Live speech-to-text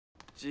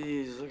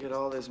Jeez, look at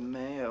all this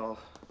mail.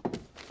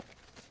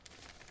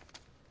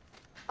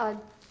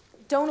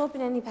 Don't open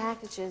any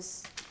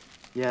packages.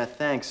 Yeah,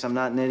 thanks. I'm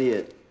not an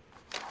idiot.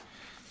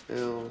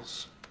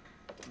 Bills,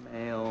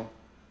 mail.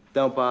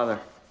 Don't bother.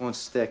 Won't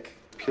stick.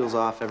 Peels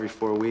off every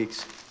 4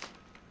 weeks.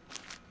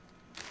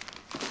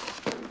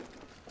 Oh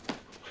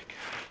my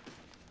God.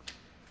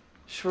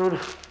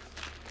 Sharona,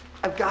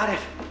 I've got it.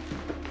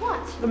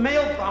 What? The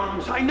mail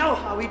bombs. I know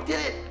how he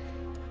did it.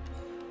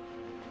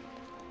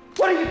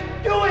 What are you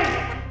doing?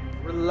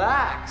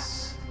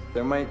 Relax.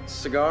 They're my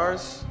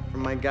cigars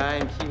from my guy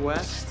in Key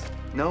West.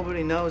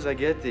 Nobody knows I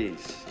get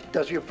these.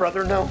 Does your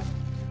brother know?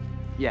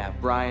 Yeah,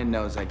 Brian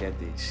knows I get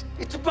these.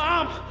 It's a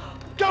bomb.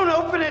 Don't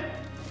open it.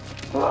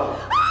 Oh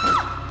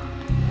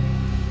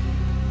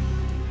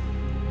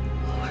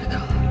my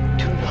God.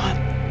 Do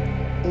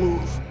not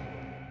move.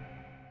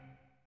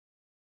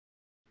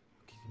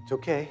 It's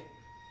okay.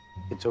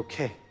 It's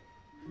okay.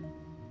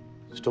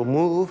 Just don't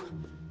move.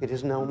 It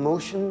is now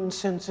motion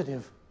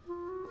sensitive.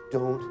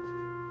 Don't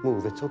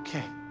move. It's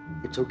okay.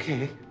 It's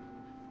okay.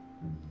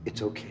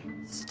 It's okay.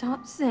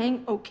 Stop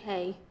saying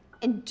okay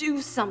and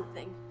do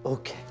something.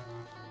 Okay.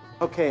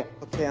 Okay,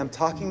 I'm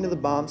talking to the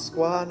bomb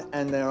squad,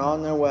 and they're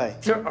on their way.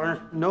 There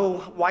are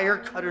no wire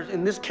cutters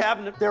in this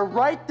cabinet. They're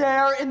right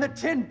there in the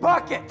tin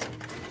bucket.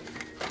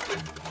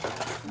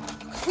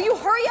 Will you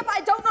hurry up?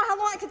 I don't know how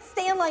long I could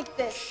stand like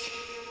this.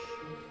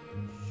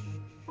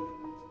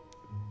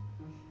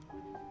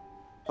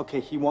 Okay,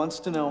 he wants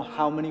to know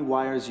how many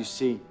wires you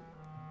see.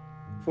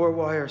 4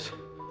 wires.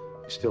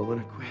 You still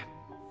want to quit?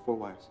 4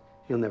 wires.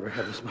 You'll never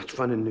have as much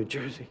fun in New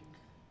Jersey.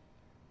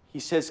 He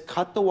says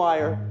cut the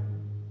wire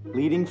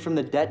leading from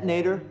the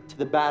detonator to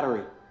the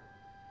battery.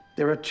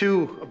 There are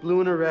 2, a blue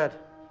and a red.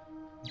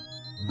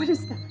 What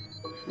is that?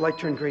 Light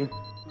turned green.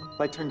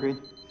 Light turn green.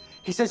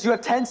 He says you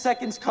have 10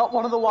 seconds, cut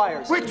one of the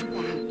wires. Which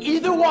one?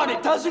 Either one,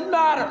 it doesn't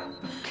matter.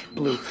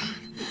 Blue.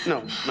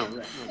 No, red. No,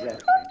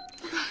 red.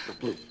 The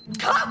blue.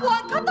 Cut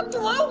one! Cut the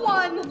blue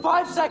one!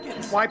 5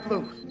 seconds. Why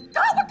blue?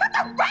 No, but cut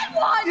the red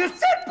one! You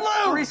said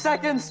blue! 3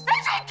 seconds.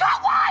 I said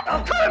cut one!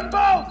 I'll cut them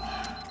both!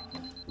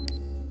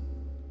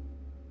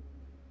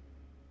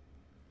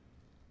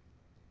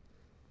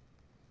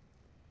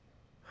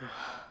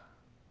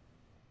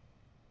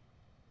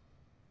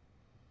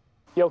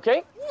 You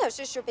okay? Yeah, it's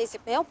just your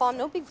basic mail bomb,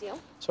 no big deal.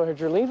 So I heard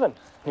you're leaving.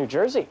 New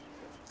Jersey.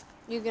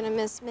 You gonna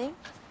miss me?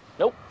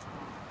 Nope.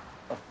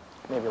 Oh,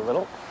 maybe a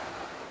little.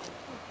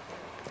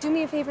 Do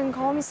me a favor and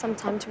call me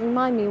sometime to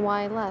remind me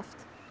why I left.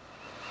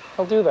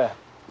 I'll do that.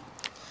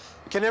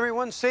 Can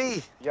everyone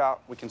see? Yeah,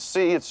 we can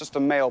see. It's just a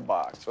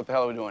mailbox. What the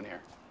hell are we doing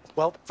here?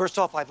 Well, first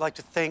off, I'd like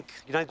to thank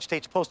United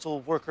States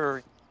Postal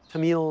worker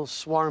Tamil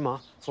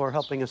Swarma for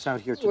helping us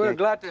out here today. We're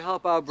glad to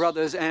help our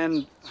brothers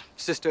and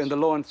sister in the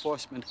law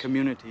enforcement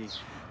community.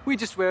 We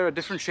just wear a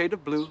different shade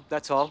of blue,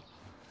 that's all.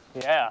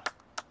 Yeah.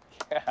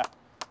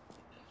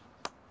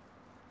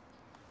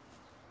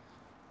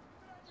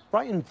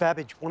 Brian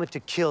Babbage wanted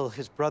to kill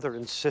his brother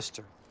and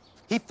sister.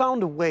 He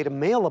found a way to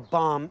mail a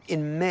bomb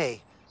in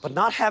May, but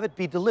not have it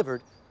be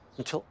delivered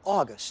until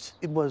August.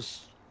 It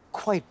was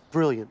quite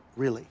brilliant,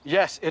 really.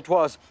 Yes, it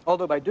was.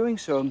 Although by doing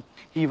so,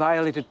 he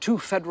violated 2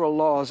 federal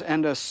laws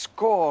and a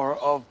score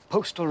of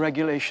postal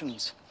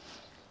regulations.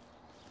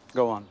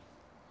 Go on.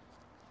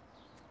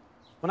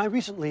 When I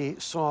recently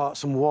saw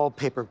some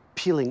wallpaper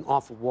peeling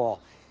off a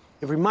wall,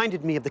 it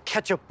reminded me of the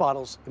ketchup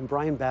bottles in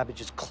Brian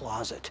Babbage's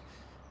closet.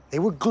 They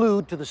were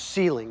glued to the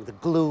ceiling. The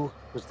glue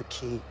was the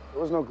key.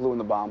 There was no glue in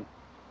the bomb.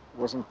 It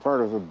wasn't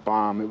part of the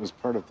bomb. It was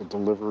part of the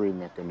delivery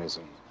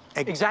mechanism.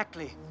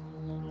 Exactly.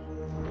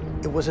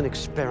 It was an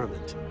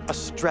experiment, a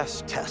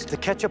stress test. The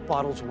ketchup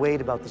bottles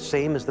weighed about the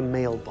same as the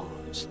mail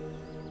bombs.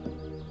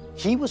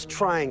 He was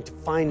trying to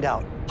find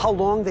out how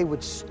long they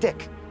would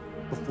stick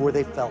before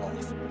they fell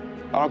off.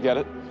 I don't get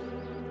it.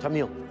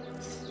 Tamil,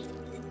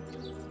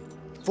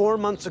 4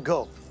 months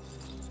ago,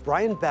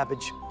 Brian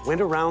Babbage went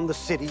around the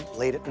city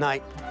late at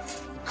night,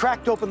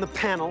 cracked open the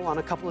panel on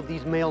a couple of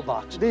these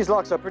mailboxes. These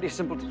locks are pretty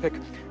simple to pick.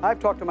 I've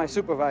talked to my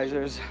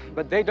supervisors,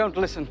 but they don't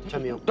listen.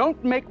 Tamil.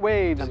 Don't make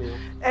waves. Tamil.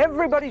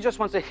 Everybody just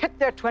wants to hit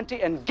their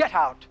 20 and get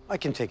out. I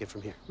can take it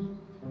from here.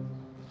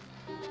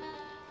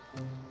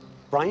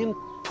 Brian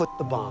put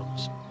the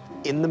bombs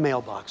in the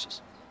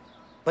mailboxes,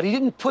 but he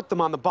didn't put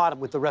them on the bottom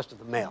with the rest of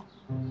the mail.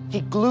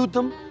 He glued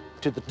them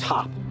to the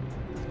top.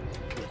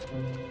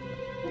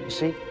 You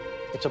see,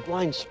 it's a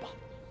blind spot.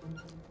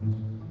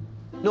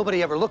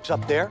 Nobody ever looks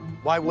up there.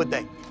 Why would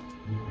they?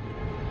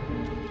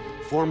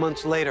 4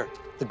 months later,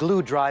 the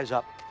glue dries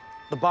up,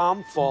 the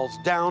bomb falls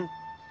down,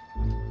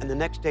 and the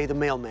next day the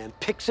mailman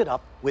picks it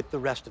up with the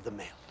rest of the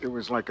mail. It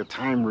was like a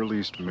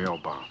time-released mail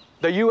bomb.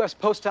 The U.S.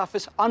 Post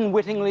Office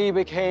unwittingly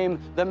became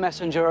the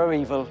messenger of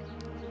evil.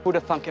 Who'd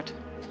have thunk it?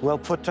 Well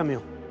put,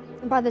 Tamil.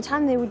 And by the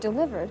time they were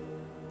delivered,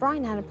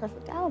 Brian had a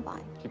perfect alibi.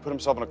 He put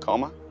himself in a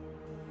coma?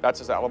 That's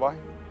his alibi?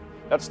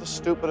 That's the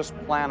stupidest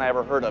plan I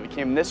ever heard of. He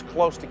came this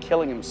close to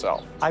killing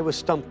himself. I was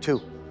stumped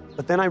too,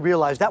 but then I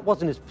realized that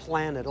wasn't his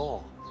plan at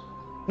all.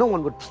 No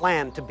one would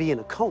plan to be in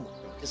a coma.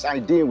 His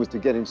idea was to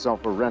get himself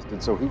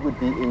arrested so he would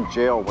be in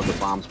jail when the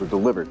bombs were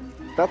delivered.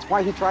 That's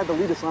why he tried to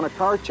lead us on a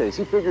car chase.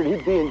 He figured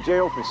he'd be in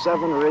jail for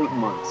 7 or 8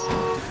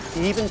 months.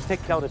 He even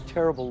picked out a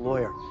terrible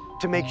lawyer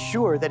to make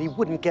sure that he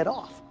wouldn't get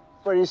off.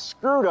 But he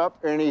screwed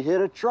up and he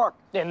hit a truck.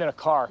 And then a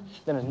car,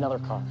 then another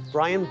car.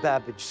 Brian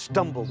Babbage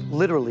stumbled,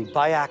 literally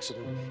by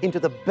accident,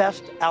 into the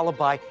best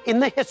alibi in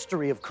the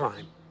history of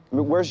crime. I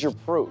mean, where's your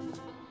proof?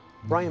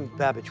 Brian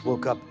Babbage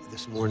woke up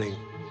this morning.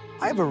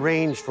 I've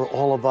arranged for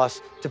all of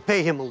us to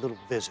pay him a little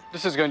visit.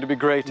 This is going to be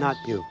great. Not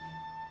you.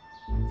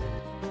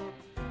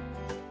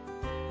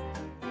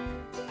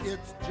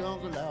 It's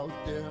jungle out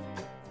there,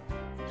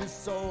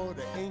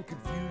 disorder and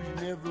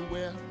confusion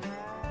everywhere.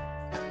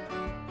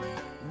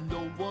 No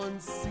one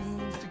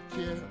seems to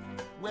care.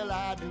 Well,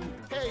 I do.